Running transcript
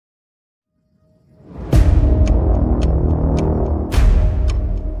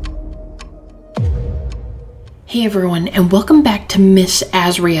Hey everyone, and welcome back to Miss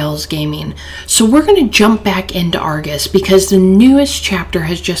Azrael's Gaming. So we're going to jump back into Argus because the newest chapter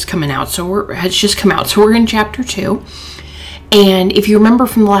has just come out. So we're in chapter 2. And if you remember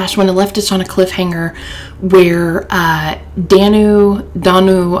from the last one, it left us on a cliffhanger where Danu,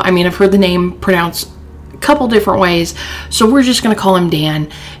 I've heard the name pronounced a couple different ways, so we're just going to call him Dan,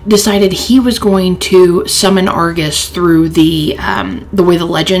 decided he was going to summon Argus through the way the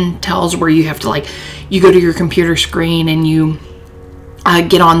legend tells, where you have to you go to your computer screen and you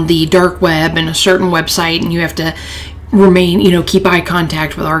get on the dark web and a certain website, and you have to remain, keep eye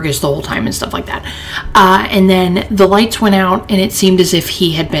contact with Argus the whole time and stuff like that. And then the lights went out and it seemed as if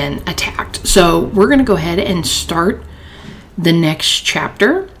he had been attacked. So we're going to go ahead and start the next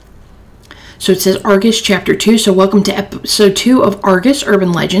chapter. So it says Argus Chapter 2. So welcome to Episode 2 of Argus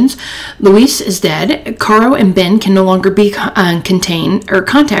Urban Legends. Luis is dead. Caro and Ben can no longer be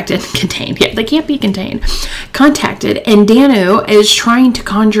contacted. Yeah, they can't be contained. Contacted. And Danu is trying to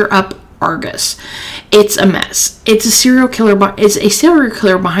conjure up Argus. It's a mess. It's a serial killer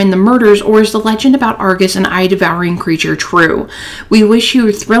behind the murders, or is the legend about Argus, an eye-devouring creature, true? We wish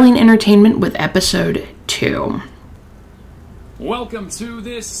you thrilling entertainment with Episode 2. Welcome to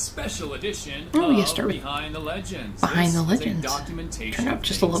this special edition of Behind the Legends. Behind the Legends. Is a documentation Turn up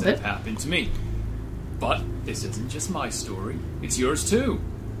just a little bit. That happened to me. But this isn't just my story. It's yours too.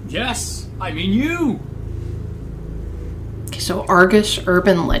 Yes, I mean you. Okay, so Argus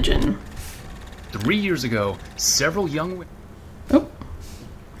Urban Legend. 3 years ago, several young women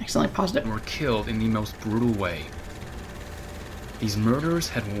accidentally paused it. were killed in the most brutal way. These murders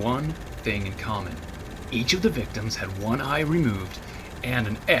had one thing in common. Each of the victims had one eye removed and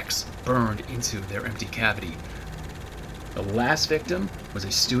an X burned into their empty cavity. The last victim was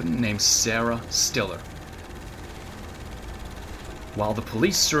a student named Sarah Stiller. While the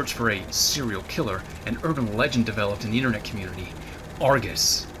police searched for a serial killer, an urban legend developed in the internet community.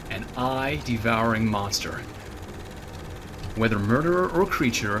 Argus, an eye-devouring monster. Whether murderer or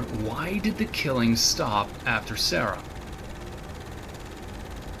creature, why did the killing stop after Sarah?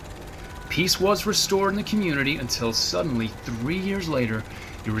 Peace was restored in the community until suddenly, 3 years later,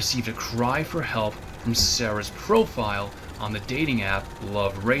 you received a cry for help from Sarah's profile on the dating app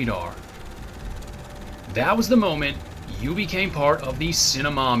Love Radar. That was the moment you became part of the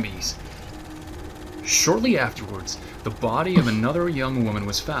Cinnamombies. Shortly afterwards, the body of another young woman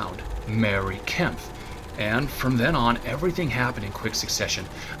was found, Mary Kempf, and from then on, everything happened in quick succession.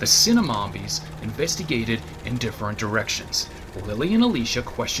 The Cinnamombies investigated in different directions. Lily and Alicia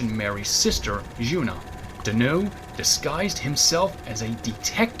questioned Mary's sister, Juna. Danu disguised himself as a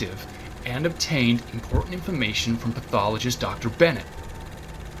detective and obtained important information from pathologist Dr. Bennett.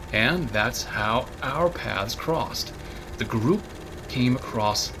 And that's how our paths crossed. The group came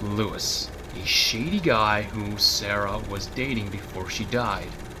across Lewis, a shady guy who Sarah was dating before she died,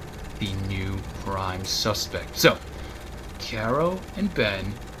 the new prime suspect. So, Caro and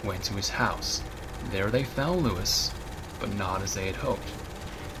Ben went to his house. There they found Lewis, but not as they had hoped.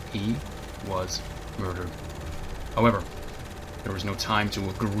 He was murdered. However, there was no time to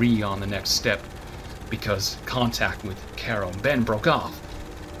agree on the next step because contact with Caro and Ben broke off.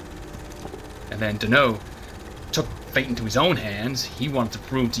 And then Danu took fate into his own hands. He wanted to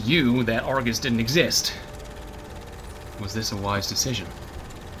prove to you that Argus didn't exist. Was this a wise decision?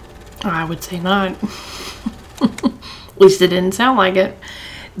 I would say not. At least it didn't sound like it.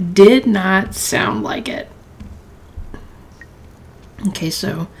 Did not sound like it. Okay,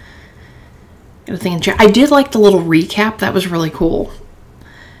 so got a thing in chat. I did like the little recap. That was really cool.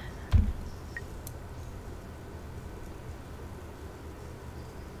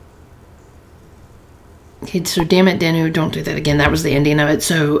 Okay, so damn it, Danu, don't do that again. That was the ending of it.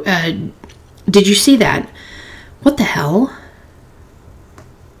 So, did you see that? What the hell?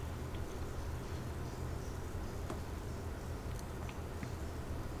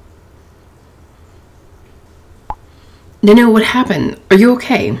 Danu, what happened? Are you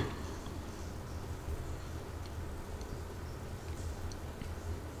okay?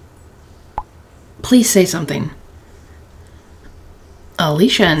 Please say something.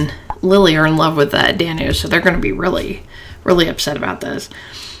 Alicia and Lily are in love with Danu, so they're going to be really, really upset about this.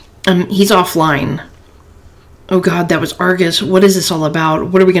 He's offline. Oh god, that was Argus. What is this all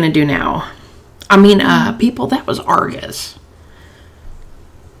about? What are we going to do now? People, that was Argus.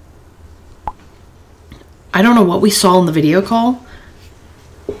 I don't know what we saw in the video call,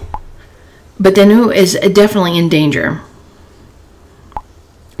 but Danu is definitely in danger.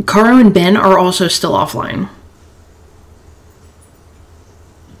 Caro and Ben are also still offline.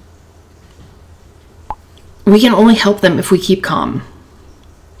 We can only help them if we keep calm.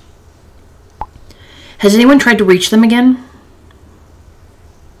 Has anyone tried to reach them again?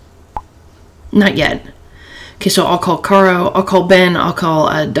 Not yet. Okay, so I'll call Caro, I'll call Ben, I'll call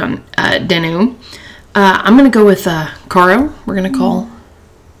Danu. I'm going to go with Caro. We're going to call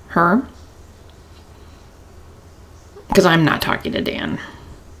her. Because I'm not talking to Dan.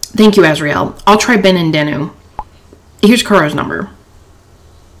 Thank you, Azrael. I'll try Ben and Danu. Here's Caro's number.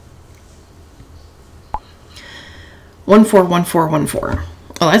 141414.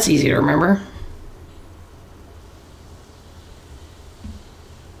 Oh, that's easy to remember.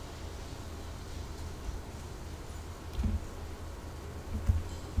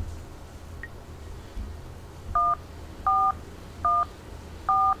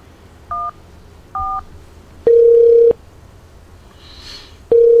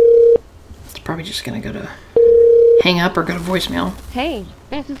 Probably just gonna go to hang up or go to voicemail. Hey,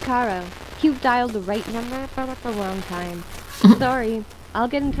 this is Caro. You've dialed the right number but at the wrong time. Sorry, I'll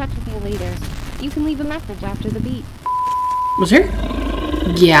get in touch with you later. You can leave a message after the beep. Was there?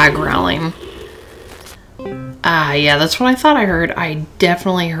 Yeah, growling. Yeah, that's what I thought I heard. I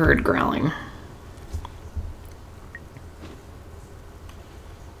definitely heard growling.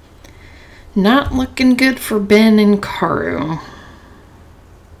 Not looking good for Ben and Caro.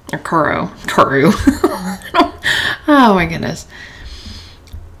 Or Caro. Oh my goodness.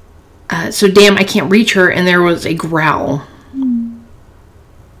 So damn, I can't reach her, and there was a growl.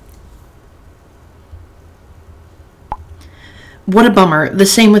 What a bummer. The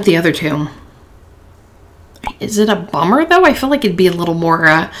same with the other two. Is it a bummer though? I feel like it'd be a little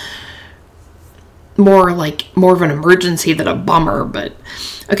more more of an emergency than a bummer, but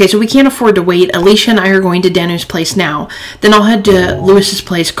okay, so we can't afford to wait. Alicia and I are going to Danu's place now. Then I'll head to Lewis's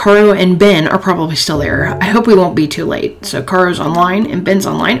place. Caro and Ben are probably still there. I hope we won't be too late. So Caro's online and Ben's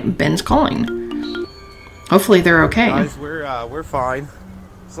online and Ben's calling. Hopefully they're okay. Guys, we're fine.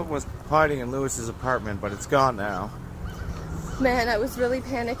 Someone was hiding in Lewis's apartment, but it's gone now. Man, I was really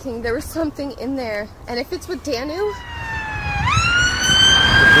panicking. There was something in there. And if it's with Danu? The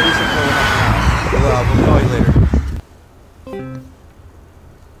police are pulling up now. We'll call you later.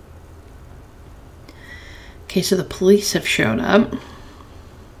 Okay, so the police have showed up.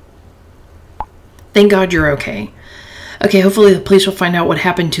 Thank God you're okay. Okay, hopefully the police will find out what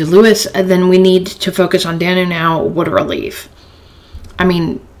happened to Lewis, and then we need to focus on Danu now. What a relief. I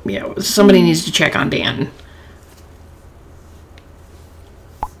mean, you know, somebody needs to check on Dan.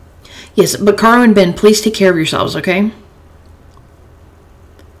 Yes, but Caro and Ben, please take care of yourselves, okay?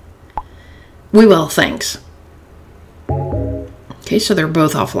 We will, thanks. Okay, so they're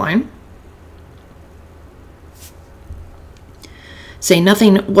both offline. Say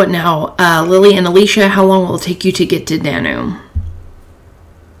nothing, what now? Lily and Alicia, how long will it take you to get to Danu?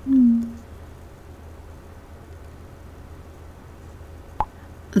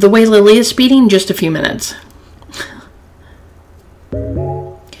 The way Lily is speeding, just a few minutes.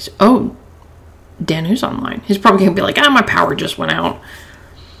 Okay, so, oh, Danu's online. He's probably going to be like, my power just went out.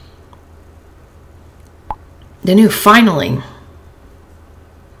 Danu, finally.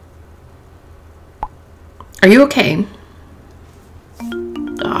 Are you okay?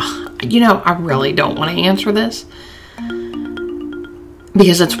 Ugh, you know, I really don't want to answer this.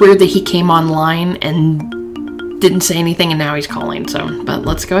 Because it's weird that he came online and didn't say anything and now he's calling, so, but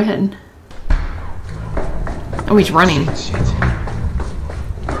let's go ahead. Oh, he's running.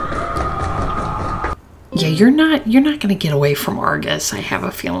 Yeah, you're not gonna get away from Argus, I have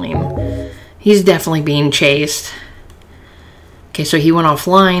a feeling. He's definitely being chased. Okay, so he went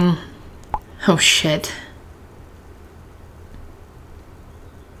offline. Oh, shit.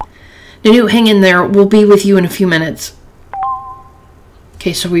 Danu, hang in there. We'll be with you in a few minutes.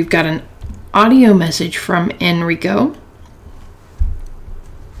 Okay, so we've got an audio message from Enrico.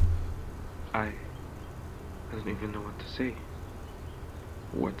 I don't even know what to say.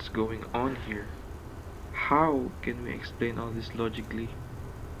 What's going on here? How can we explain all this logically?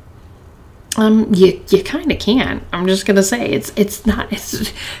 You kind of can't. I'm just gonna say it's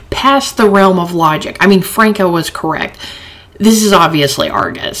past the realm of logic. I mean, Franco was correct. This is obviously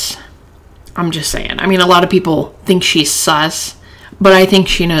Argus. I'm just saying. I mean, a lot of people think she's sus, but I think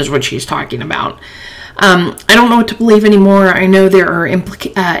she knows what she's talking about. I don't know what to believe anymore. I know there are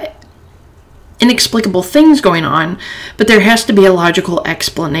inexplicable things going on, but there has to be a logical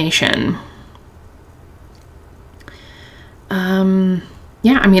explanation.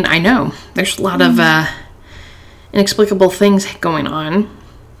 Yeah, I mean, I know. There's a lot of inexplicable things going on.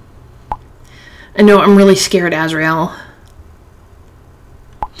 I know, I'm really scared, Azrael.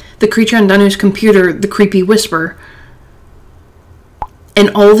 The creature on Danu's computer, the creepy whisper,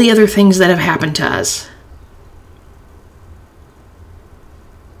 and all the other things that have happened to us.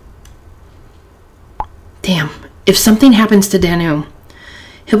 If something happens to Danu,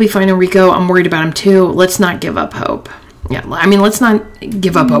 he'll be fine, Enrico. I'm worried about him too. Let's not give up hope. Yeah, I mean, let's not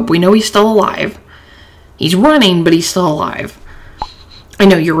give up hope. We know he's still alive. He's running, but he's still alive. I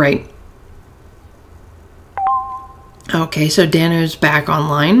know, you're right. Okay, so Danu's back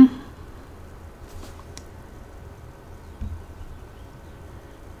online.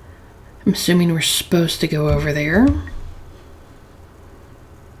 I'm assuming we're supposed to go over there.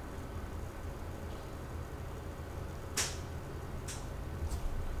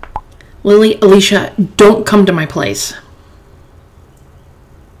 Lily, Alicia, don't come to my place.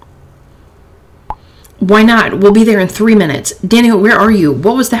 Why not? We'll be there in 3 minutes. Daniel, where are you?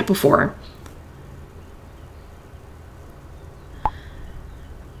 What was that before?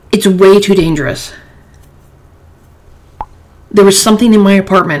 It's way too dangerous. There was something in my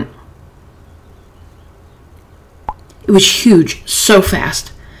apartment. It was huge, so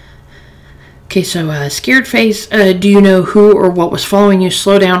fast. Okay, so scared face. Do you know who or what was following you?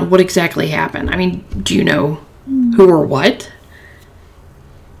 Slow down. What exactly happened? I mean, do you know who or what?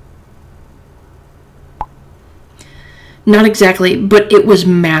 Not exactly, but it was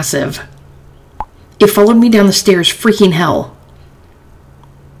massive. It followed me down the stairs, freaking hell.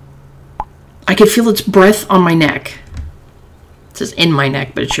 I could feel its breath on my neck. It says in my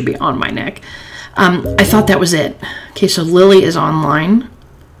neck, but it should be on my neck. I thought that was it. Okay, so Lily is online.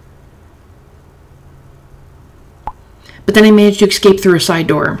 But then I managed to escape through a side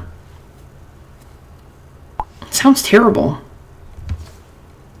door. It sounds terrible.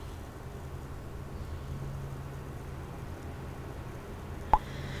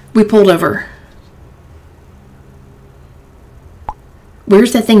 We pulled over.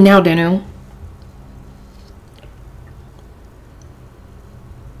 Where's that thing now, Danu?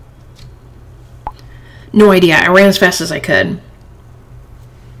 No idea. I ran as fast as I could.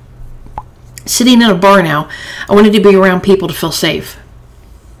 Sitting in a bar now. I wanted to be around people to feel safe.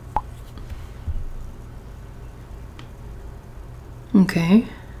 Okay.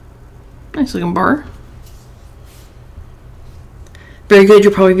 Nice looking bar. Very good.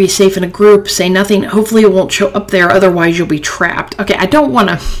 You'll probably be safe in a group. Say nothing. Hopefully it won't show up there. Otherwise you'll be trapped. Okay, I don't want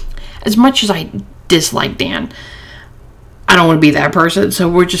to... As much as I dislike Dan, I don't want to be that person. So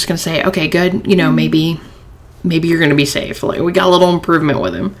we're just going to say, okay, good. You know, maybe you're going to be safe. Like, we got a little improvement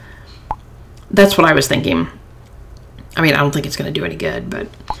with him. That's what I was thinking. I mean, I don't think it's going to do any good, but...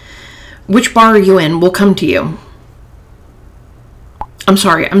 Which bar are you in? We'll come to you. I'm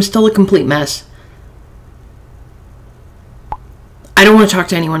sorry. I'm still a complete mess. I don't want to talk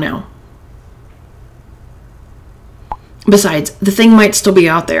to anyone now. Besides, the thing might still be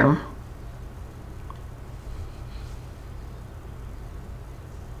out there.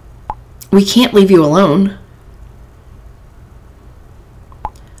 We can't leave you alone.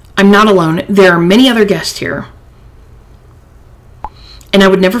 I'm not alone. There are many other guests here. And I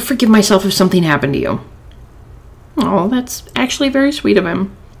would never forgive myself if something happened to you. Oh, that's actually very sweet of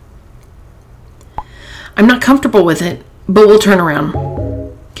him. I'm not comfortable with it, but we'll turn around.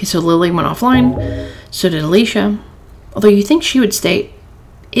 Okay, so Lily went offline. So did Alicia. Although you think she would stay...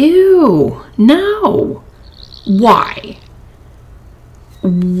 Ew. No. Why?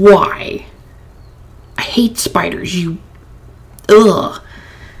 Why? I hate spiders. You... Ugh.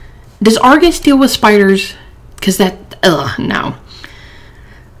 Does Argus deal with spiders? Because that... Ugh, no.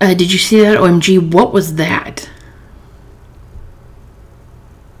 Did you see that? OMG, what was that?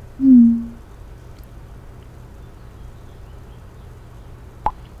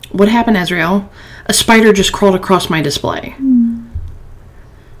 What happened, Azrael? A spider just crawled across my display.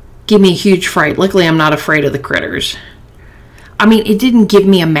 Give me a huge fright. Luckily, I'm not afraid of the critters. I mean, it didn't give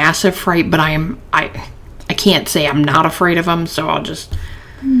me a massive fright, but I can't say I'm not afraid of them, so I'll just...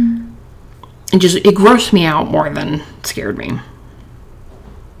 It grossed me out more than scared me.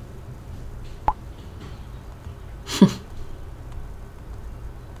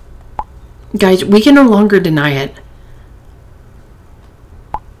 Guys, we can no longer deny it.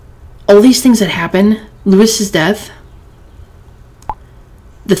 All these things that happen, Lewis's death,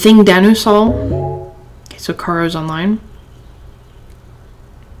 the thing Danu saw. Okay, so Caro's online.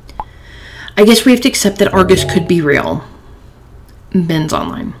 I guess we have to accept that Argus could be real. Ben's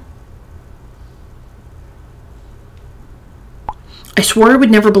online. I swore I would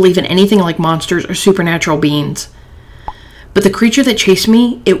never believe in anything like monsters or supernatural beings. But the creature that chased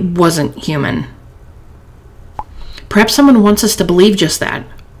me, it wasn't human. Perhaps someone wants us to believe just that.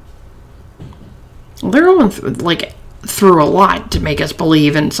 Well, they're going through a lot to make us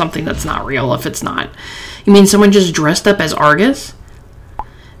believe in something that's not real if it's not. You mean someone just dressed up as Argus?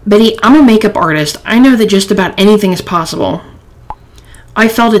 Betty, I'm a makeup artist. I know that just about anything is possible. I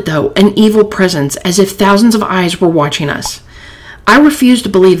felt it though, an evil presence, as if thousands of eyes were watching us. I refuse to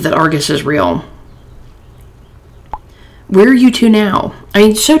believe that Argus is real. Where are you two now? I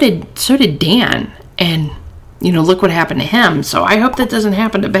mean, so did Dan, and you know, look what happened to him. So I hope that doesn't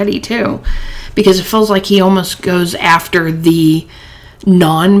happen to Betty too, because it feels like he almost goes after the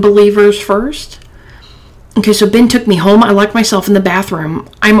non-believers first. Okay, so Ben took me home. I locked myself in the bathroom.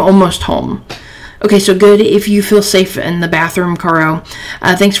 I'm almost home. Okay, so good if you feel safe in the bathroom, Caro.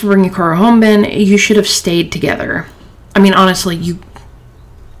 Thanks for bringing Caro home, Ben. You should have stayed together. I mean, honestly, you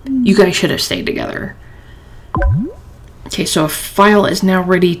guys should have stayed together. Okay, so a file is now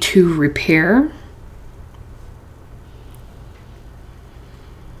ready to repair.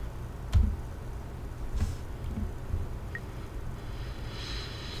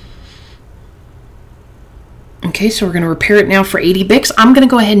 Okay, so we're going to repair it now for 80 bits. I'm going to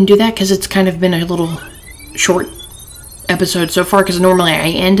go ahead and do that because it's kind of been a little short episode so far, because normally I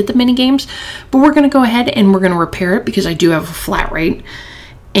end at the mini games, but we're going to go ahead and we're going to repair it because I do have a flat rate,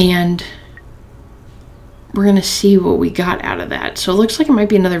 and we're going to see what we got out of that. So it looks like it might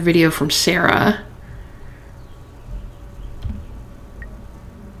be another video from Sarah.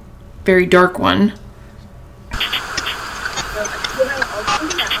 Very dark one.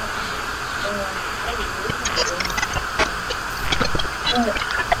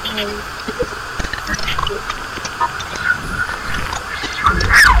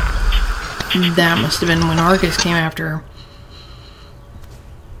 That must have been when Argus came after her.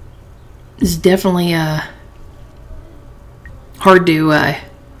 It's definitely hard to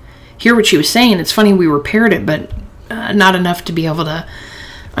hear what she was saying. It's funny we repaired it, but not enough to be able to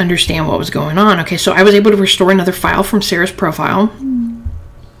understand what was going on. Okay, so I was able to restore another file from Sarah's profile.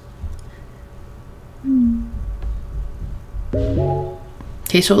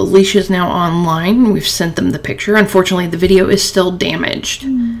 Okay, so Alicia's now online. We've sent them the picture. Unfortunately, the video is still damaged.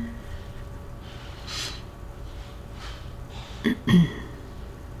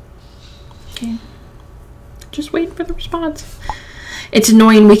 Okay. Just waiting for the response. It's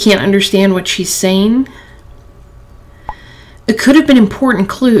annoying we can't understand what she's saying. It could have been important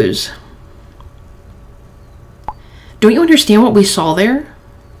clues. Don't you understand what we saw there?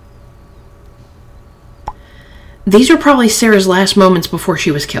 These are probably Sarah's last moments before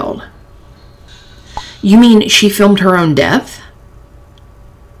she was killed. You mean she filmed her own death?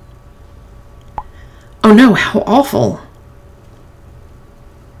 Oh no, how awful.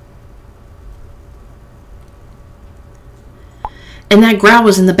 And that growl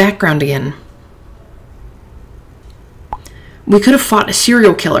was in the background again. We could have fought a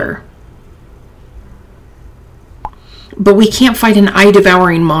serial killer. But we can't fight an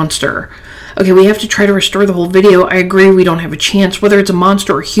eye-devouring monster. Okay, we have to try to restore the whole video. I agree we don't have a chance. Whether it's a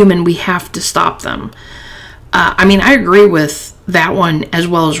monster or human, we have to stop them. I mean, I agree with that one as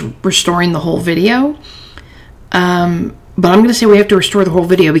well as restoring the whole video. But I'm going to say we have to restore the whole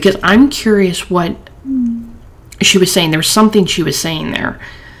video because I'm curious what she was saying. There was something she was saying there.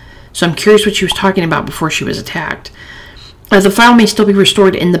 So I'm curious what she was talking about before she was attacked. The file may still be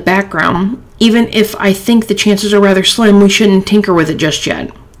restored in the background. Even if I think the chances are rather slim, we shouldn't tinker with it just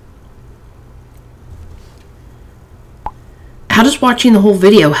yet. How does watching the whole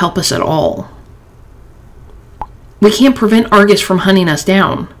video help us at all? We can't prevent Argus from hunting us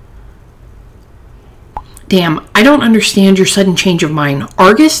down. Damn, I don't understand your sudden change of mind.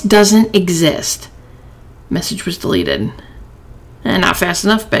 Argus doesn't exist. Message was deleted. Not fast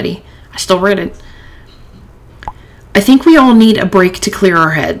enough, Betty. I still read it. I think we all need a break to clear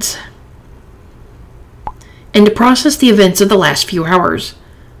our heads. And to process the events of the last few hours.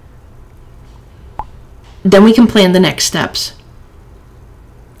 Then we can plan the next steps.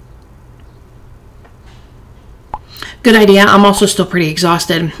 Good idea. I'm also still pretty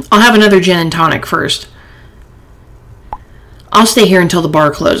exhausted. I'll have another gin and tonic first. I'll stay here until the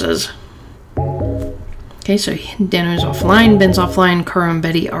bar closes. Okay, so Dano's offline, Ben's offline, Caro and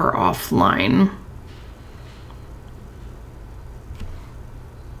Betty are offline.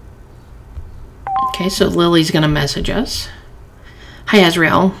 Okay, so Lily's going to message us. Hi,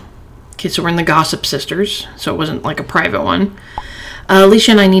 Azrael. Okay, so we're in the Gossip Sisters, so it wasn't like a private one.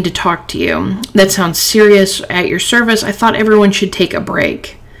 Alicia and I need to talk to you. That sounds serious. At your service, I thought everyone should take a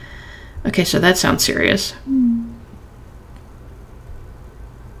break. Okay, so that sounds serious.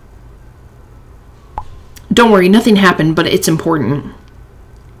 Don't worry, nothing happened, but it's important.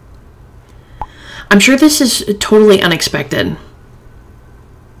 I'm sure this is totally unexpected.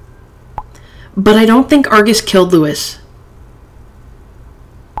 But I don't think Argus killed Lewis.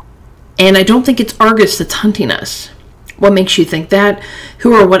 And I don't think it's Argus that's hunting us. What makes you think that?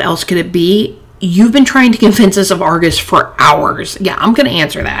 Who or what else could it be? you've been trying to convince us of Argus for hours. Yeah, I'm going to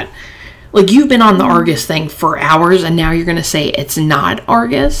answer that. Like, you've been on the Argus thing for hours, and now you're going to say it's not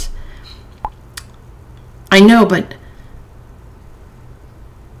Argus? I know, but...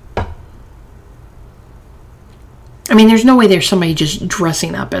 I mean, there's no way there's somebody just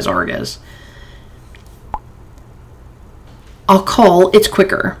dressing up as Argus. I'll call. It's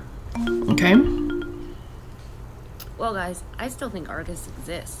quicker. Okay? Well, guys, I still think Argus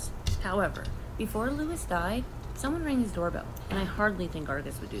exists. However, before Lewis died, someone rang his doorbell, and I hardly think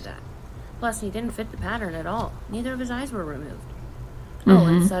Argus would do that. Plus, he didn't fit the pattern at all. Neither of his eyes were removed. Oh,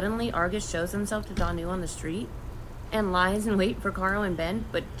 and suddenly Argus shows himself to Danu on the street, and lies in wait for Caro and Ben,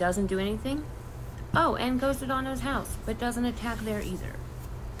 but doesn't do anything? Oh, and goes to Danu's house, but doesn't attack there either.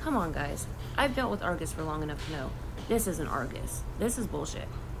 Come on, guys. I've dealt with Argus for long enough to know. This isn't Argus. This is bullshit.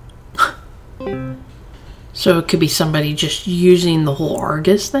 So it could be somebody just using the whole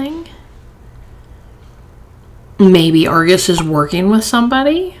Argus thing? Maybe Argus is working with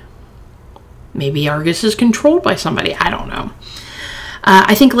somebody? Maybe Argus is controlled by somebody. I don't know.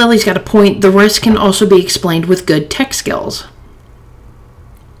 I think Lily's got a point. The rest can also be explained with good tech skills.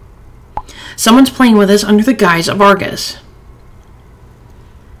 Someone's playing with us under the guise of Argus.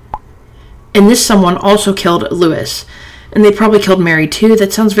 And this someone also killed Lewis. And they probably killed Mary too.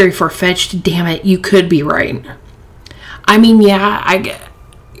 That sounds very far-fetched. Damn it, you could be right. I mean, yeah,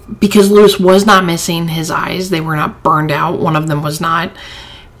 because Lewis was not missing his eyes. They were not burned out. One of them was not.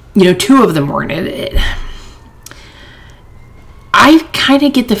 You know, two of them weren't. I kind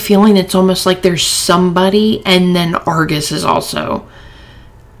of get the feeling it's almost like there's somebody and then Argus is also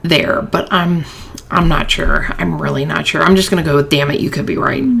there. But I'm not sure. I'm really not sure. I'm just going to go with, damn it, you could be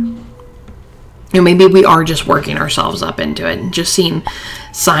right. You know, maybe we are just working ourselves up into it and just seeing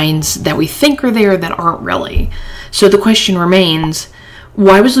signs that we think are there that aren't really. So the question remains,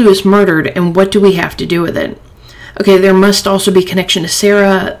 why was Lewis murdered and what do we have to do with it? Okay, there must also be connection to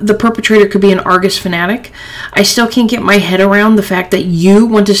Sarah. The perpetrator could be an Argus fanatic. I still can't get my head around the fact that you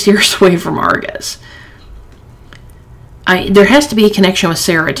want to steer us away from Argus. There has to be a connection with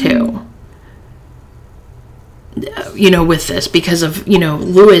Sarah too. You know, with this, because of, you know,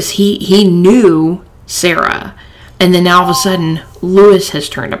 Lewis, he knew Sarah, and then now all of a sudden Lewis has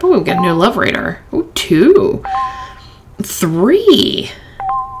turned up. Oh, we've got a new love radar. Oh, 2, 3,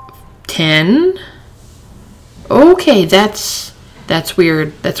 10. Okay, that's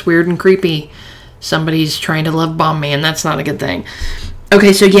weird. That's weird and creepy. Somebody's trying to love bomb me, and that's not a good thing.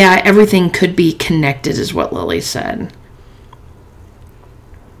 Okay, so yeah, everything could be connected is what Lily said.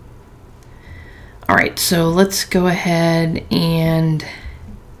 Alright, so let's go ahead and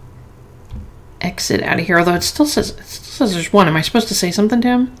exit out of here. Although it still says there's one. Am I supposed to say something to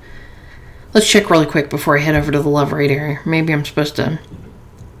him? Let's check really quick before I head over to the love radar. Maybe I'm supposed to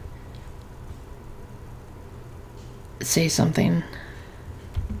say something.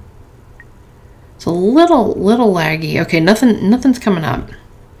 It's a little laggy. Okay, nothing's coming up.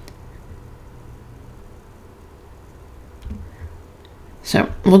 So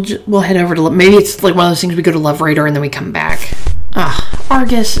we'll head over to, maybe it's like one of those things we go to love radar and then we come back. Ugh,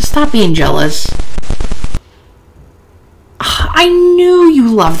 Argus, stop being jealous. Ugh, I knew you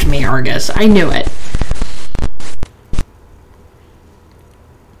loved me, Argus. I knew it.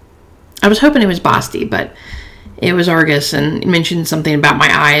 I was hoping it was Basti, but it was Argus, and it mentioned something about my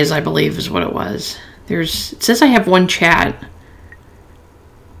eyes, I believe is what it was. It says I have one chat.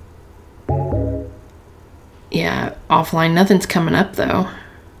 Yeah, offline. Nothing's coming up, though.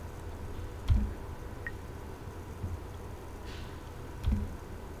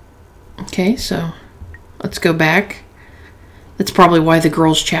 Okay, so let's go back. That's probably why the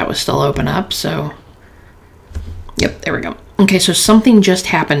girls' chat was still open up, so... Yep, there we go. Okay, so something just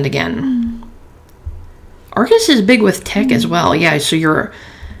happened again. Argus is big with tech as well. Yeah, so your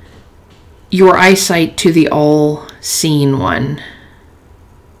eyesight to the all-seeing one.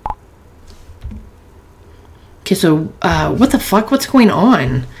 Okay, so, what the fuck? What's going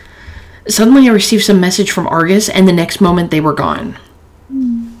on? Suddenly I received some message from Argus, and the next moment they were gone.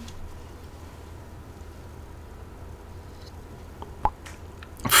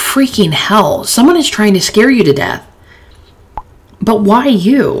 Freaking hell. Someone is trying to scare you to death. But why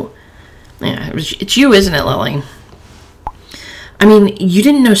you? Yeah, it's you, isn't it, Lily? I mean, you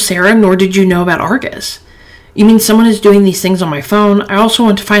didn't know Sarah, nor did you know about Argus. You mean someone is doing these things on my phone? I also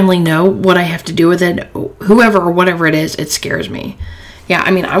want to finally know what I have to do with it. Whoever or whatever it is, it scares me. Yeah,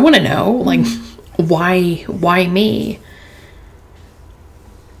 I mean, I want to know, like, why me?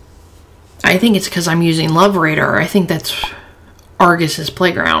 I think it's because I'm using Love Radar. I think that's Argus's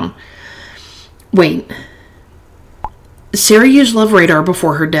playground. Wait. Sarah used Love Radar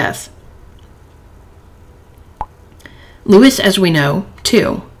before her death. Lewis, as we know,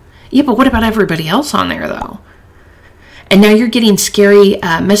 too. Yeah, but what about everybody else on there, though? And now you're getting scary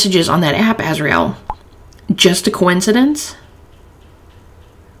messages on that app, Azrael. Just a coincidence?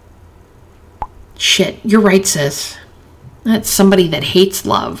 Shit, you're right, sis. That's somebody that hates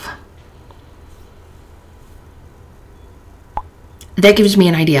love. That gives me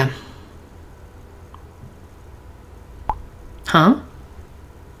an idea. Huh?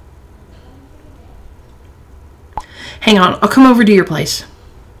 Hang on, I'll come over to your place.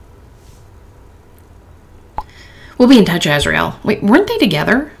 We'll be in touch, Azrael. Wait, weren't they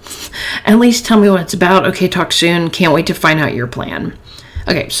together? At least tell me what it's about. Okay, talk soon. Can't wait to find out your plan.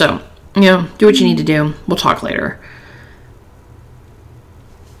 Okay, so, you know, do what you need to do. We'll talk later.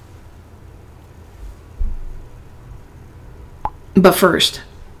 But first,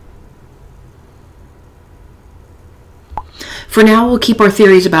 for now, we'll keep our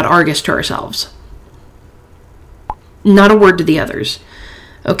theories about Argus to ourselves. Not a word to the others.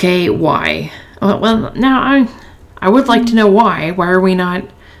 Okay, why? Well, now I would like to know why. Why are we not...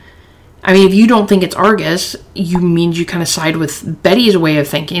 I mean, if you don't think it's Argus, you means you kind of side with Betty's way of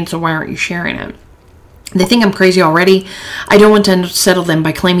thinking, so why aren't you sharing it? They think I'm crazy already. I don't want to unsettle them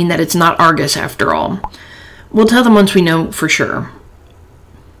by claiming that it's not Argus after all. We'll tell them once we know for sure.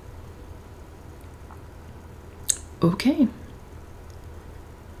 Okay.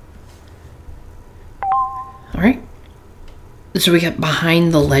 Alright. So we got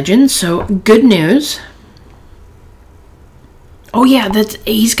behind the legend. So, good news. Oh yeah,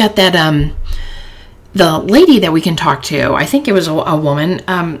 he's got that, the lady that we can talk to. I think it was a woman,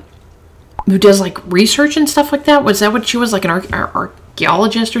 who does, like, research and stuff like that. Was that what she was, like an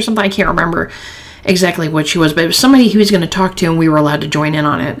archaeologist or something? I can't remember exactly what she was, but it was somebody he was going to talk to and we were allowed to join in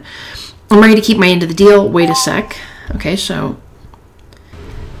on it. I'm ready to keep my end of the deal. Wait a sec. Okay, so,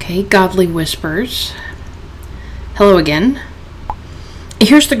 okay, Godly Whispers. Hello again.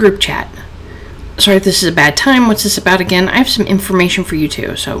 Here's the group chat. Sorry if this is a bad time. What's this about again? I have some information for you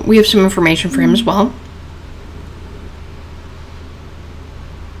too. So we have some information for him as well.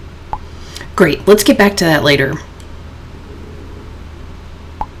 Great. Let's get back to that later.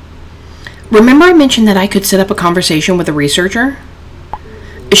 Remember I mentioned that I could set up a conversation with a researcher?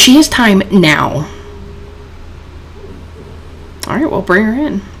 She has time now. Alright, well, bring her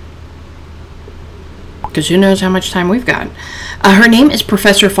in. Because who knows how much time we've got. Her name is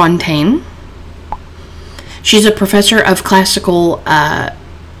Professor Fontaine. She's a professor of classical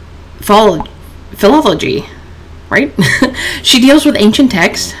philology, right? She deals with ancient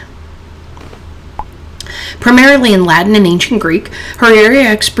texts, primarily in Latin and ancient Greek. Her area of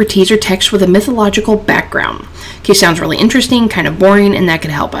expertise are texts with a mythological background. Okay, sounds really interesting, kind of boring, and that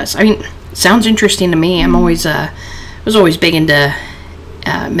could help us. I mean, sounds interesting to me. I'm always, was always big into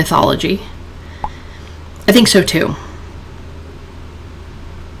mythology. I think so too.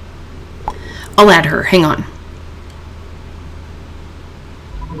 I'll add her. Hang on.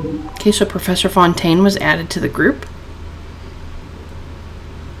 Okay, so Professor Fontaine was added to the group.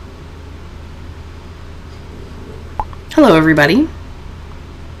 Hello, everybody.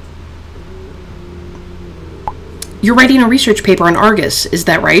 You're writing a research paper on Argus, is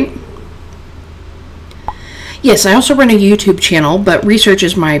that right? Yes, I also run a YouTube channel, but research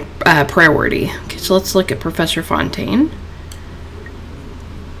is my priority. Okay, so let's look at Professor Fontaine.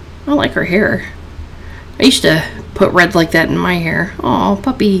 I like her hair. I used to put red like that in my hair. Aw,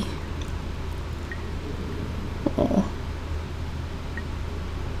 puppy. Aw.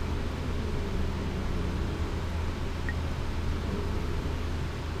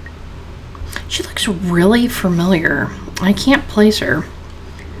 She looks really familiar. I can't place her.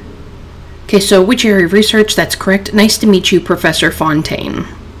 Okay, so which area of research? That's correct. Nice to meet you, Professor Fontaine.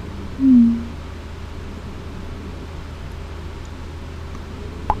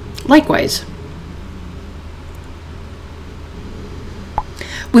 Likewise.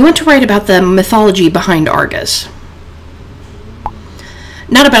 We want to write about the mythology behind Argus.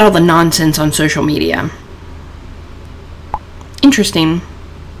 Not about all the nonsense on social media. Interesting.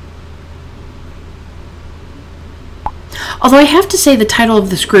 Although I have to say the title of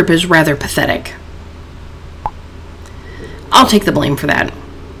this group is rather pathetic. I'll take the blame for that.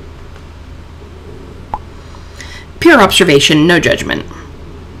 Pure observation, no judgment.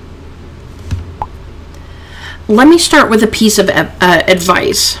 Let me start with a piece of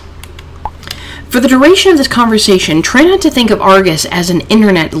advice. For the duration of this conversation, try not to think of Argus as an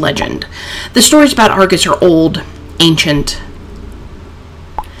internet legend. The stories about Argus are old, ancient.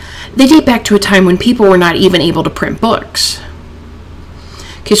 They date back to a time when people were not even able to print books.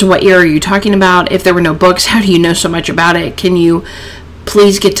 Okay, so what era are you talking about? If there were no books, how do you know so much about it? Can you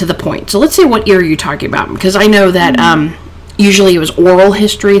please get to the point. So let's say, what era are you talking about? Because I know that usually it was oral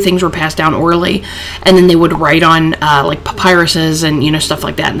history. Things were passed down orally, and then they would write on like papyruses and, you know, stuff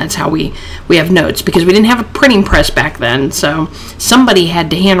like that. And that's how we have notes, because we didn't have a printing press back then. So somebody had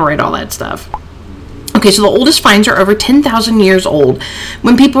to handwrite all that stuff. Okay, so the oldest finds are over 10,000 years old,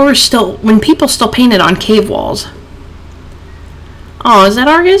 when people still painted on cave walls. Oh, is that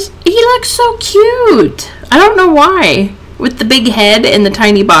Argus? He looks so cute. I don't know why, with the big head and the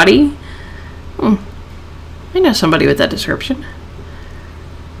tiny body. I know somebody with that description.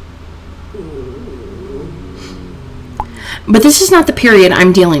 But this is not the period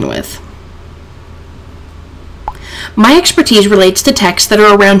I'm dealing with. My expertise relates to texts that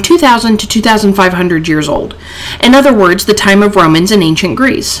are around 2,000 to 2,500 years old. In other words, the time of Romans and ancient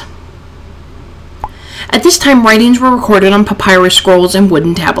Greece. At this time, writings were recorded on papyrus scrolls and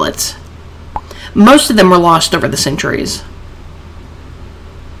wooden tablets. Most of them were lost over the centuries.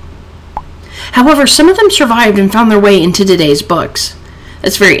 However, some of them survived and found their way into today's books.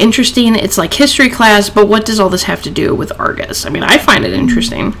 That's very interesting. It's like history class, but what does all this have to do with Argus? I mean, I find it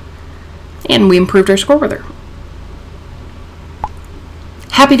interesting. And we improved our score with her.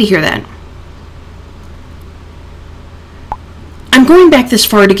 Happy to hear that. I'm going back this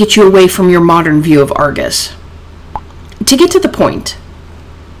far to get you away from your modern view of Argus. To get to the point.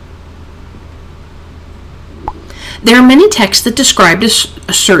 There are many texts that describe a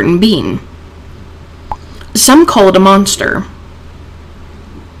certain being. Some call it a monster.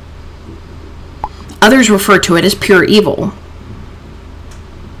 Others refer to it as pure evil,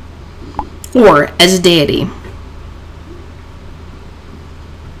 or as a deity.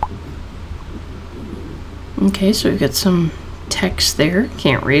 Okay, so we've got some text there.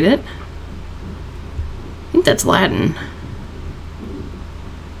 Can't read it. I think that's Latin.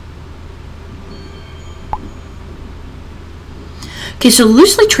 Okay, so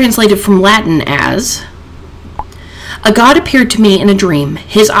loosely translated from Latin as: a god appeared to me in a dream.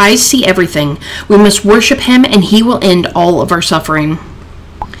 His eyes see everything. We must worship him, and he will end all of our suffering.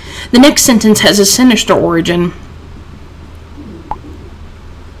 The next sentence has a sinister origin.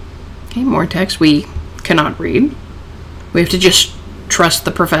 Okay, more text we cannot read. We have to just trust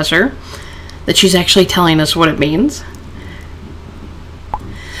the professor that she's actually telling us what it means.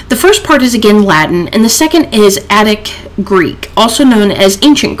 The first part is again Latin, and the second is Attic Greek, also known as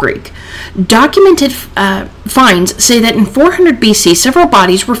Ancient Greek. Documented finds say that in 400 BC, several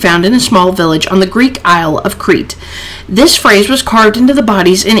bodies were found in a small village on the Greek Isle of Crete. This phrase was carved into the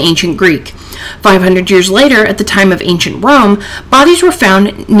bodies in Ancient Greek. 500 years later, at the time of ancient Rome, bodies were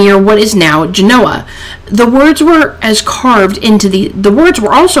found near what is now Genoa. The words were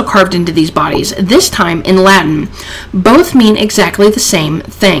also carved into these bodies, this time in Latin. Both mean exactly the same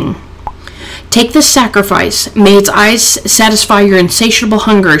thing. Take this sacrifice. May its eyes satisfy your insatiable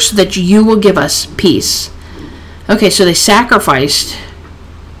hunger so that you will give us peace. Okay, so they sacrificed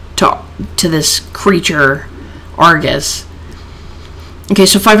to this creature, Argus. Okay,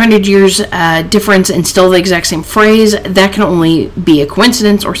 so 500 years difference and still the exact same phrase. That can only be a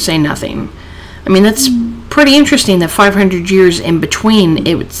coincidence or say nothing. I mean, that's pretty interesting that 500 years in between,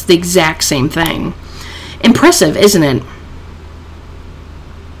 it's the exact same thing. Impressive, isn't it?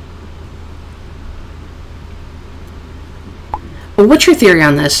 Well, what's your theory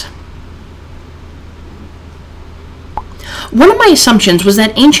on this? One of my assumptions was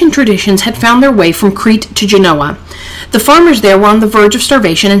that ancient traditions had found their way from Crete to Genoa. The farmers there were on the verge of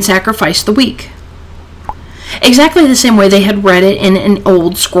starvation and sacrificed the weak. Exactly the same way they had read it in an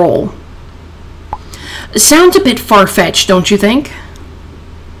old scroll. Sounds a bit far-fetched, don't you think?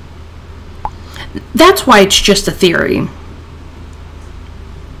 That's why it's just a theory.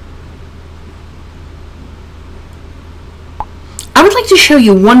 I would like to show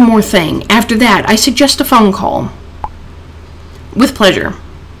you one more thing. After that, I suggest a phone call. With pleasure.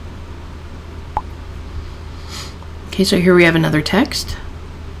 Okay, so here we have another text.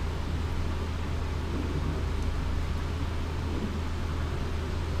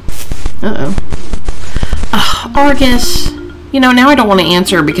 Uh-oh. Ugh, Argus. You know, now I don't want to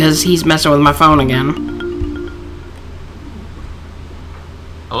answer because he's messing with my phone again.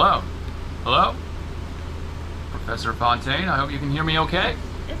 Hello? Hello? Professor Fontaine, I hope you can hear me okay?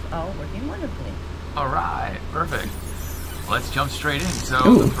 It's all working wonderfully. Alright, perfect. Let's jump straight in. So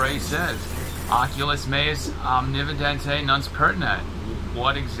Ooh. the phrase says, Oculus meus omnividente nuns pertinet.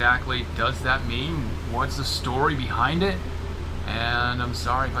 What exactly does that mean? What's the story behind it? And I'm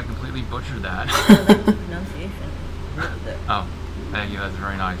sorry if I completely butchered that. Pronunciation. Oh, thank you, that's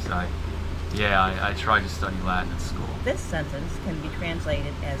very nice. I tried to study Latin at school. This sentence can be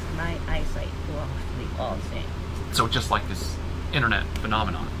translated as my eyesight belongs to the all-seeing. So just like this internet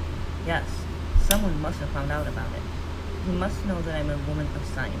phenomenon. Yes, someone must have found out about it. You must know that I'm a woman of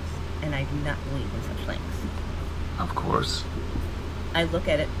science, and I do not believe in such things. Of course. I look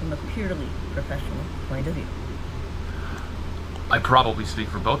at it from a purely professional point of view. I probably speak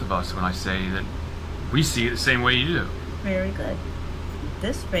for both of us when I say that we see it the same way you do. Very good.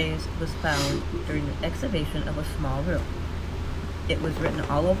 This phrase was found during the excavation of a small room. It was written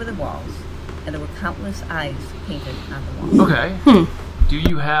all over the walls, and there were countless eyes painted on the walls. Okay. Do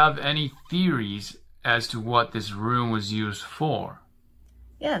you have any theories as to what this room was used for?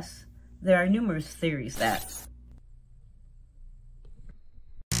 Yes, there are numerous theories that...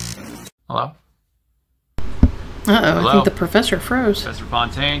 Hello? Uh-oh, I think the professor froze. Professor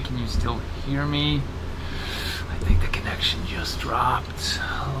Fontaine, can you still hear me? I think the connection just dropped.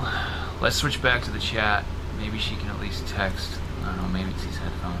 Let's switch back to the chat. Maybe she can at least text. I don't know, maybe it's these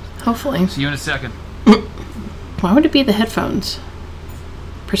headphones. Hopefully. See you in a second. Why would it be the headphones?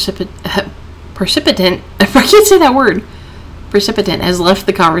 Precipitant. I can't say that word. Precipitant has left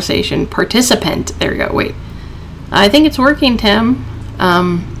the conversation. Participant. There we go. Wait. I think it's working, Tim.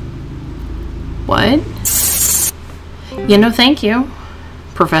 What? Yeah, no thank you,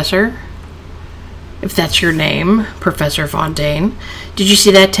 Professor. If that's your name, Professor Fontaine. Did you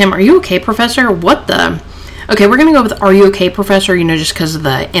see that, Tim? Are you okay, Professor? What the... Okay, we're gonna go with "Are you okay, Professor?" You know, just because of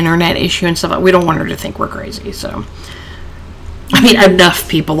the internet issue and stuff. We don't want her to think we're crazy, so... I mean, enough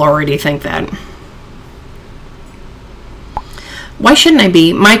people already think that. Why shouldn't I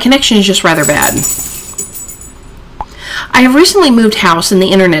be? My connection is just rather bad. I have recently moved house and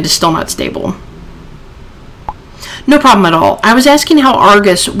the internet is still not stable. No problem at all. I was asking how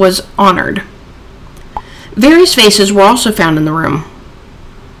Argus was honored. Various faces were also found in the room.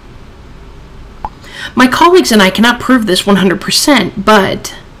 My colleagues and I cannot prove this 100%,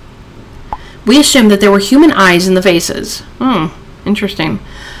 but we assume that there were human eyes in the vases. Interesting.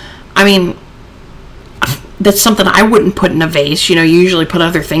 I mean, that's something I wouldn't put in a vase. You know, you usually put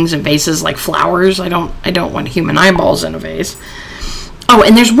other things in vases like flowers. I don't want human eyeballs in a vase. Oh,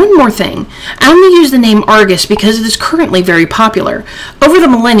 and there's one more thing. I only use the name Argus because it is currently very popular. Over the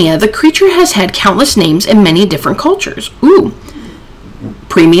millennia, the creature has had countless names in many different cultures. Ooh.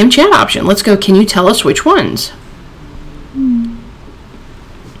 Premium chat option. Let's go. Can you tell us which ones?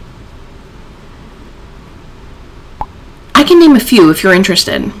 I can name a few if you're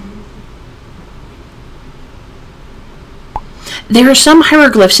interested. There are some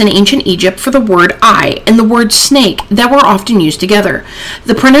hieroglyphs in ancient Egypt for the word eye and the word snake that were often used together.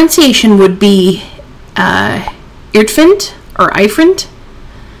 The pronunciation would be Irtfint or Ifrint.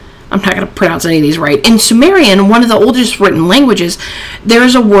 I'm not going to pronounce any of these right. In Sumerian, one of the oldest written languages, there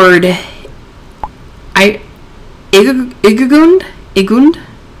is a word Igund.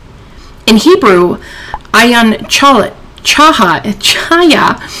 In Hebrew, Ayan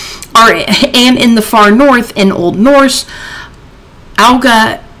Chaya, and in the far north, in Old Norse,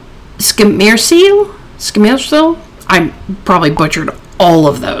 Alga Skimirsil? I probably butchered all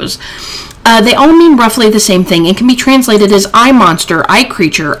of those. They all mean roughly the same thing and can be translated as eye monster, eye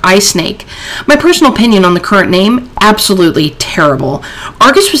creature, eye snake. My personal opinion on the current name, absolutely terrible.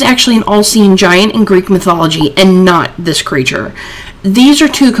 Argus was actually an all-seeing giant in Greek mythology and not this creature. These are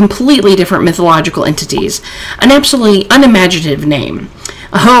two completely different mythological entities. An absolutely unimaginative name.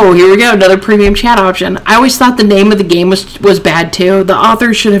 Oh, here we go, another premium chat option. I always thought the name of the game was bad too. The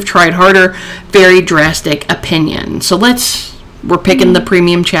author should have tried harder. Very drastic opinion. So we're picking the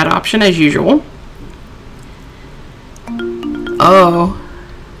premium chat option as usual. Oh.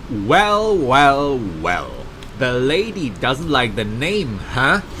 Well. The lady doesn't like the name,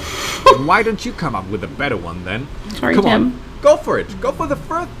 huh? Why don't you come up with a better one then? Sorry, come Tim. on, go for it. Go for the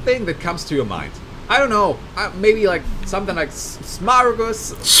first thing that comes to your mind. I don't know, maybe like something like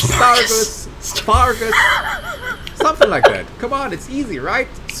Smargus, Spargus, something like that. Come on, it's easy, right?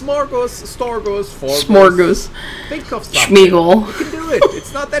 Smorgus, Storgus, Forgus. Smorgus. Think of something. Schmeagol. You can do it.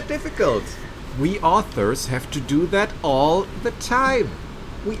 It's not that difficult. We authors have to do that all the time.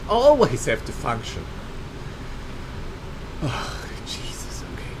 We always have to function. Oh, Jesus,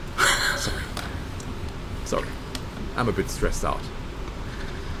 okay. Sorry. I'm a bit stressed out.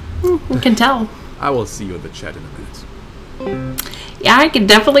 We can tell. I will see you in the chat in a minute. Yeah, I can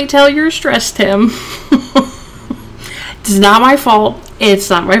definitely tell you're stressed, Tim. It's not my fault. It's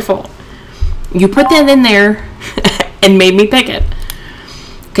not my fault. You put that in there and made me pick it.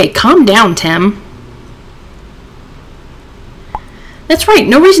 Okay, calm down, Tim. That's right.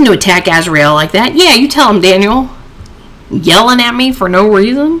 No reason to attack Azrael like that. Yeah, you tell him, Daniel. Yelling at me for no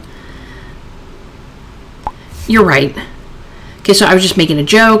reason. You're right. Okay, so I was just making a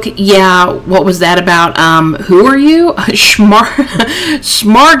joke. Yeah, what was that about? Who are you?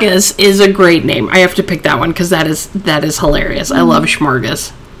 Schmargus is a great name. I have to pick that one because that is hilarious. I love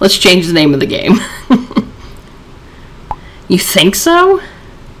Schmargus. Let's change the name of the game. You think so?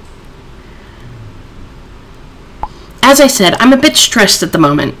 As I said, I'm a bit stressed at the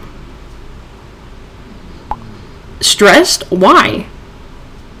moment. Stressed? Why?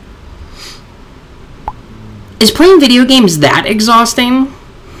 Is playing video games that exhausting?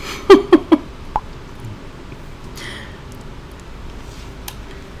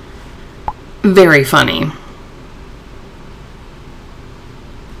 Very funny.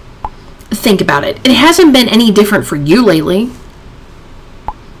 Think about it. It hasn't been any different for you lately.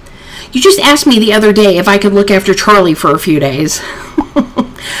 You just asked me the other day if I could look after Charlie for a few days.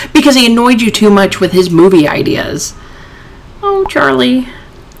 Because he annoyed you too much with his movie ideas. Oh, Charlie.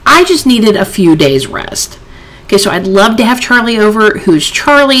 I just needed a few days rest. Okay, so I'd love to have Charlie over. Who's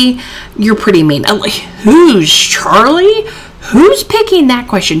Charlie? You're pretty mean. Who's Charlie? Who's picking that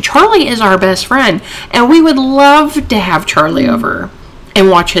question? Charlie is our best friend, and we would love to have Charlie over and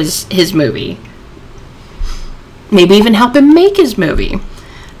watch his movie. Maybe even help him make his movie.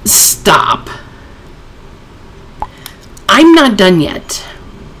 Stop. I'm not done yet.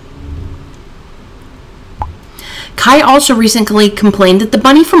 Kai also recently complained that the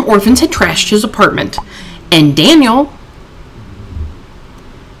bunny from Orphans had trashed his apartment. And Daniel,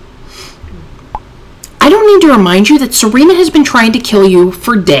 I don't need to remind you that Serena has been trying to kill you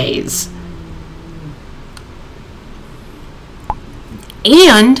for days.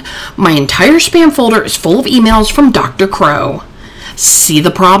 And my entire spam folder is full of emails from Dr. Crow. See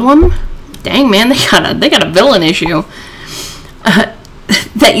the problem? Dang, man, they got a villain issue.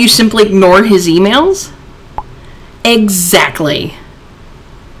 That you simply ignore his emails? Exactly.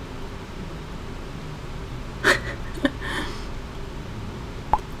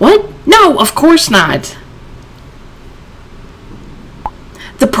 What? No, of course not.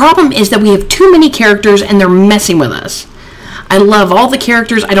 The problem is that we have too many characters and they're messing with us. I love all the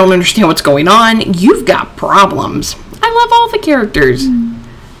characters. I don't understand what's going on. You've got problems. I love all the characters.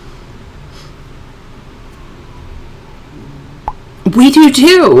 We do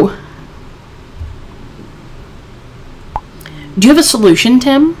too. Do you have a solution,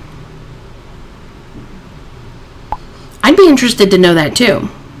 Tim? I'd be interested to know that too.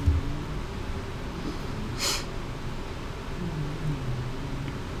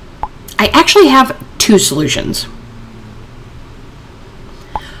 I actually have two solutions.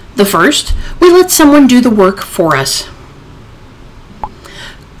 The first, we let someone do the work for us.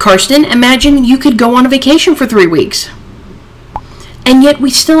 Karsten, imagine you could go on a vacation for 3 weeks. And yet we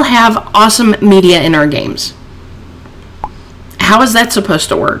still have awesome media in our games. How is that supposed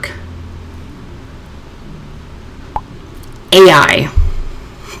to work? AI.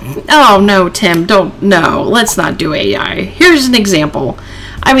 Oh, no, Tim, no, let's not do AI. Here's an example.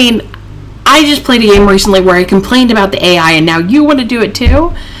 I mean, I just played a game recently where I complained about the AI and now you want to do it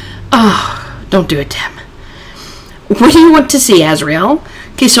too? Oh, don't do it, Tim. What do you want to see, Azrael?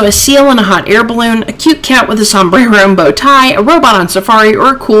 Okay, so a seal in a hot air balloon, a cute cat with a sombrero and bow tie, a robot on safari,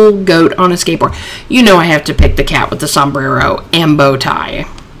 or a cool goat on a skateboard. You know I have to pick the cat with the sombrero and bow tie.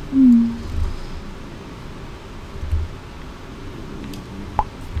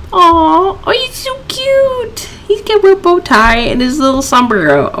 Aww, oh, he's so cute. He's got a bow tie and his little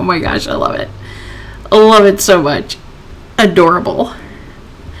sombrero. Oh my gosh, I love it. I love it so much. Adorable.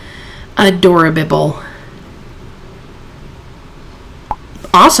 Adorable.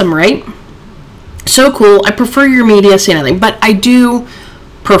 Awesome, right? So cool. I prefer your media, say nothing, but I do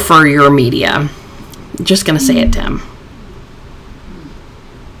prefer your media. I'm just gonna say it, Tim.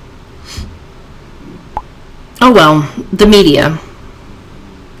 Oh well, the media.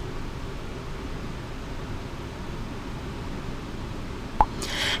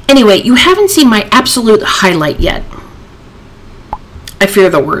 Anyway, you haven't seen my absolute highlight yet. I fear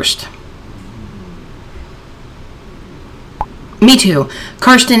the worst. Me too.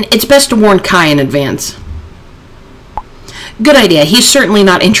 Karsten, it's best to warn Kai in advance. Good idea. He's certainly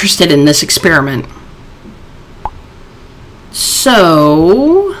not interested in this experiment.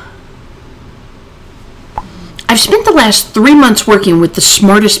 So, I've spent the last 3 months working with the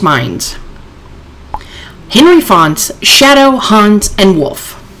smartest minds. Henry Fonts, Shadow, Hans, and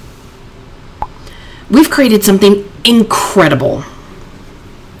Wolf. We've created something incredible.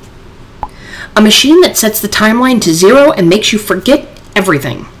 A machine that sets the timeline to 0 and makes you forget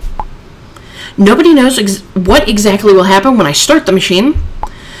everything. Nobody knows what exactly will happen when I start the machine.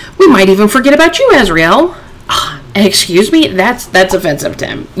 We might even forget about you, Azrael. Excuse me? That's offensive,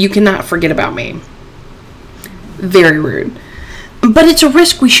 Tim. You cannot forget about me. Very rude. But it's a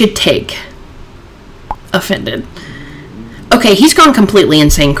risk we should take. Offended. Okay, he's gone completely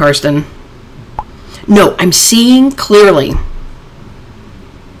insane, Karsten. No, I'm seeing clearly.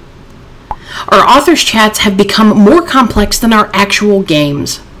 Our authors' chats have become more complex than our actual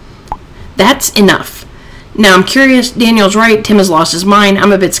games. That's enough. Now, I'm curious. Daniel's right. Tim has lost his mind.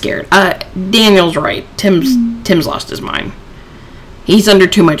 I'm a bit scared. Daniel's right. Tim's lost his mind. He's under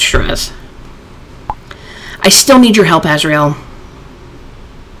too much stress. I still need your help, Azrael.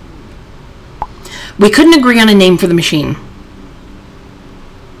 We couldn't agree on a name for the machine.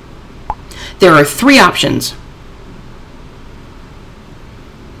 There are 3 options.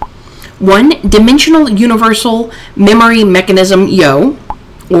 1, Dimensional Universal Memory Mechanism Yo,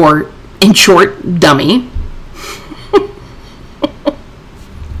 or in short, dummy.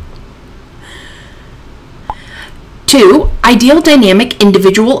 2, Ideal Dynamic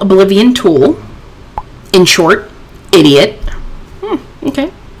Individual Oblivion Tool, in short, idiot.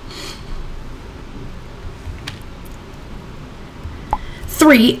 Okay.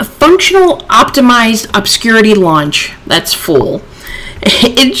 3, Functional Optimized Obscurity Launch. That's full.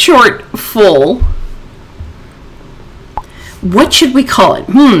 In short, full. What should we call it?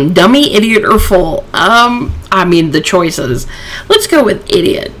 Dummy, idiot, or full? I mean, the choices. Let's go with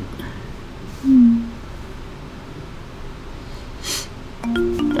idiot.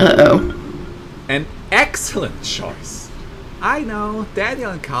 Uh-oh. An excellent choice. I know,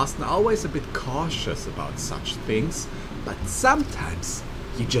 Daniel and Karsten are always a bit cautious about such things, but sometimes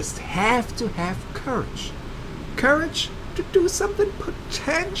you just have to have courage. Courage to do something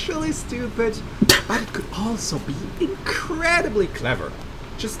potentially stupid, but it could also be incredibly clever,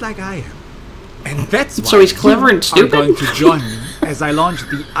 just like I am. And that's why so he's clever and stupid? are going to join me as I launch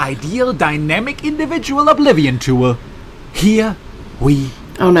the Ideal Dynamic Individual Oblivion Tool. Here we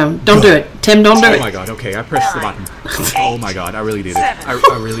Oh no, don't do it. Tim, don't do it. Oh my god, okay, I pressed the button. Oh my god, I really did it. I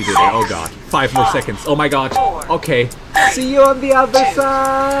really did it. Oh god. 5 more seconds. Oh my god. Okay. See you on the other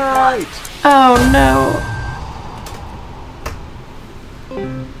side! Oh no.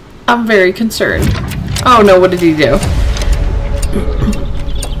 I'm very concerned. Oh no, what did he do?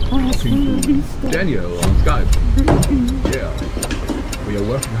 Daniel on Skype. Yeah. We are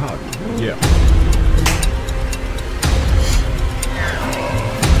working hard. Yeah.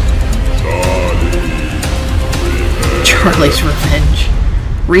 Charlie's Revenge.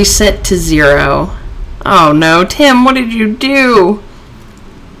 Reset to 0. Oh no, Tim, what did you do?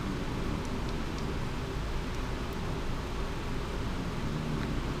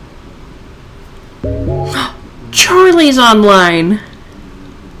 Charlie's online.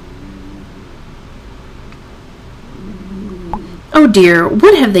 Oh dear,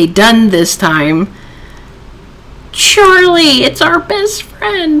 what have they done this time? Charlie, it's our best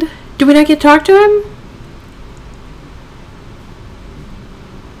friend. Do we not get to talk to him?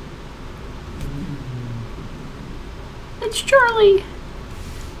 It's Charlie.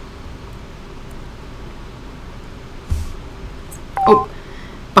 Oh,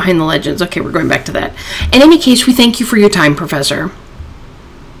 Behind the Legends. Okay, we're going back to that. In any case, we thank you for your time, Professor.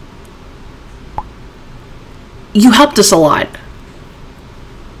 You helped us a lot.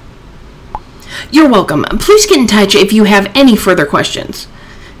 You're welcome. Please get in touch if you have any further questions.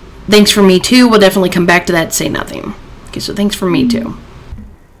 Thanks for me too. We'll definitely come back to that. Say nothing. Okay, so thanks for me too.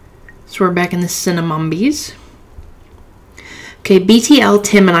 So we're back in the Cinnamombies. Okay, BTL,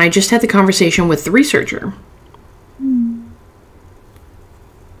 Tim, and I just had the conversation with the researcher.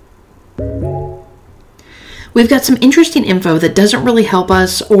 We've got some interesting info that doesn't really help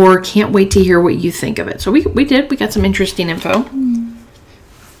us or can't wait to hear what you think of it. So we got some interesting info.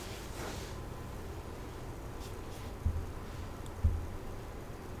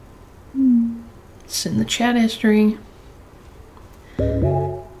 It's in the chat history.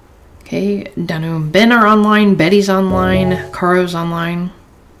 Okay, Danu and Ben are online. Betty's online. Caro's online.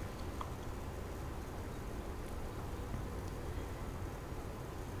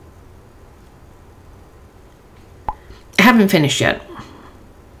 I haven't finished yet.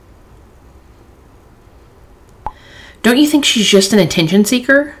 Don't you think she's just an attention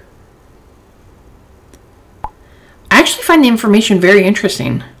seeker? I actually find the information very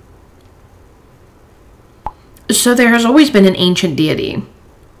interesting. So there has always been an ancient deity.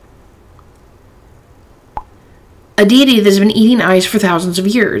 A deity that has been eating eyes for thousands of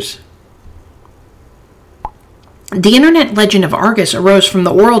years. The internet legend of Argus arose from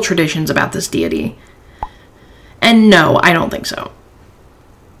the oral traditions about this deity. And no, I don't think so.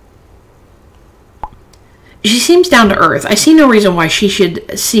 She seems down to earth. I see no reason why she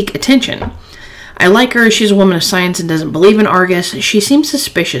should seek attention. I like her. She's a woman of science and doesn't believe in Argus. She seems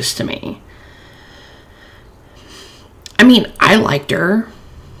suspicious to me. I mean, I liked her.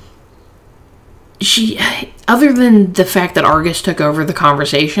 She, other than the fact that Argus took over the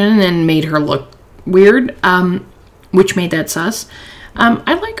conversation and made her look weird, which made that sus,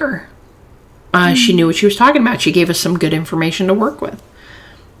 I like her. She knew what she was talking about. She gave us some good information to work with.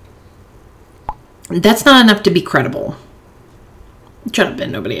 That's not enough to be credible. Shut up,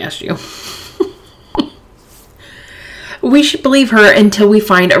 Ben. Nobody asked you. We should believe her until we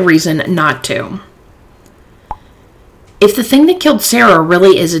find a reason not to. If the thing that killed Sarah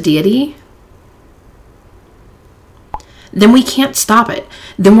really is a deity, then we can't stop it.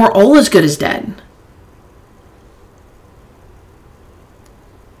 Then we're all as good as dead.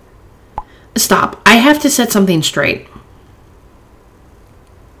 Stop. I have to set something straight.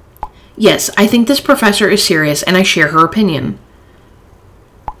 Yes, I think this professor is serious, and I share her opinion.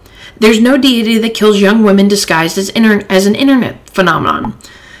 There's no deity that kills young women disguised as an internet phenomenon.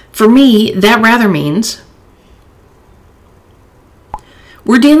 For me, that rather means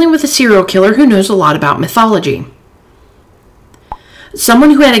we're dealing with a serial killer who knows a lot about mythology.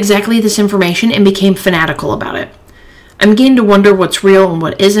 Someone who had exactly this information and became fanatical about it. I'm beginning to wonder what's real and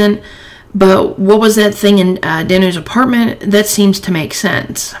what isn't, but what was that thing in Danu's apartment? That seems to make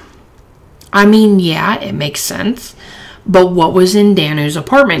sense. I mean, yeah, it makes sense. But what was in Danu's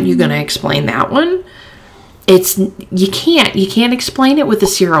apartment? You gonna explain that one? You can't explain it with the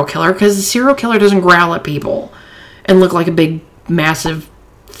serial killer, because the serial killer doesn't growl at people and look like a big, massive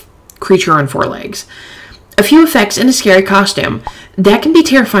creature on 4 legs. A few effects and a scary costume. That can be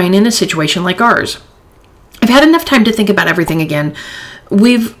terrifying in a situation like ours. I've had enough time to think about everything again.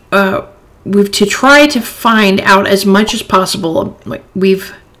 We've to try to find out as much as possible. We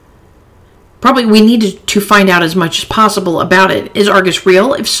need to find out as much as possible about it. Is Argus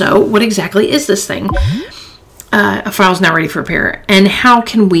real? If so, what exactly is this thing? A file's not ready for repair. And how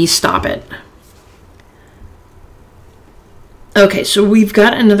can we stop it? Okay, so we've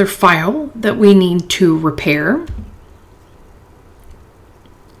got another file that we need to repair.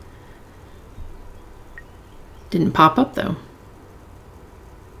 Didn't pop up though.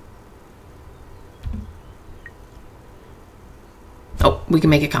 Oh, we can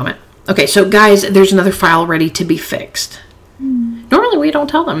make a comment. Okay, so guys, there's another file ready to be fixed. Normally we don't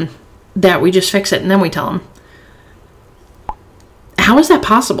tell them that, we just fix it and then we tell them. How is that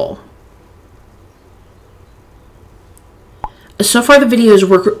possible? So far the videos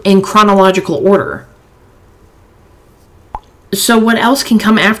were in chronological order. So what else can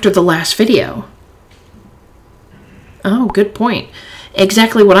come after the last video? Oh, good point.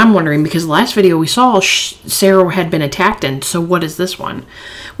 Exactly what I'm wondering, because the last video we saw, Sarah had been attacked in, so what is this one?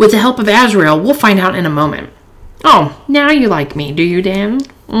 With the help of Azrael, we'll find out in a moment. Oh, now you like me, do you, Dan?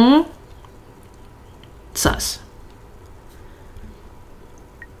 Sus.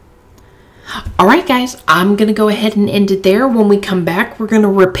 Alright guys, I'm going to go ahead and end it there. When we come back, we're going to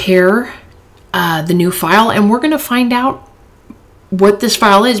repair the new file, and we're going to find out what this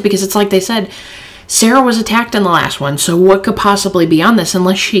file is, because it's like they said, Sarah was attacked in the last one, so what could possibly be on this,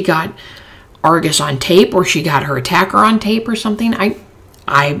 unless she got Argus on tape, or she got her attacker on tape or something. I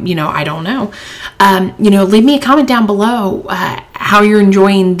don't know. Leave me a comment down below how you're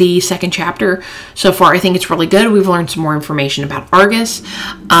enjoying the second chapter so far. I think it's really good. We've learned some more information about Argus,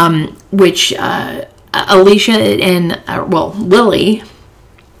 which Alicia and, Lily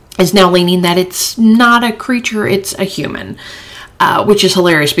is now leaning that it's not a creature, it's a human. Which is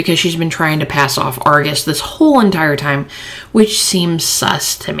hilarious, because she's been trying to pass off Argus this whole entire time, which seems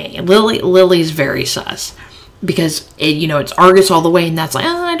sus to me. Lily's very sus, because it's Argus all the way, and that's like,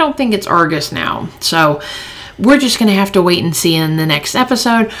 I don't think it's Argus now. So we're just gonna have to wait and see in the next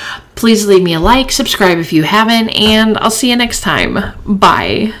episode. Please leave me a like, subscribe if you haven't, and I'll see you next time.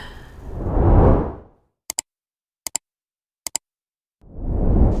 Bye.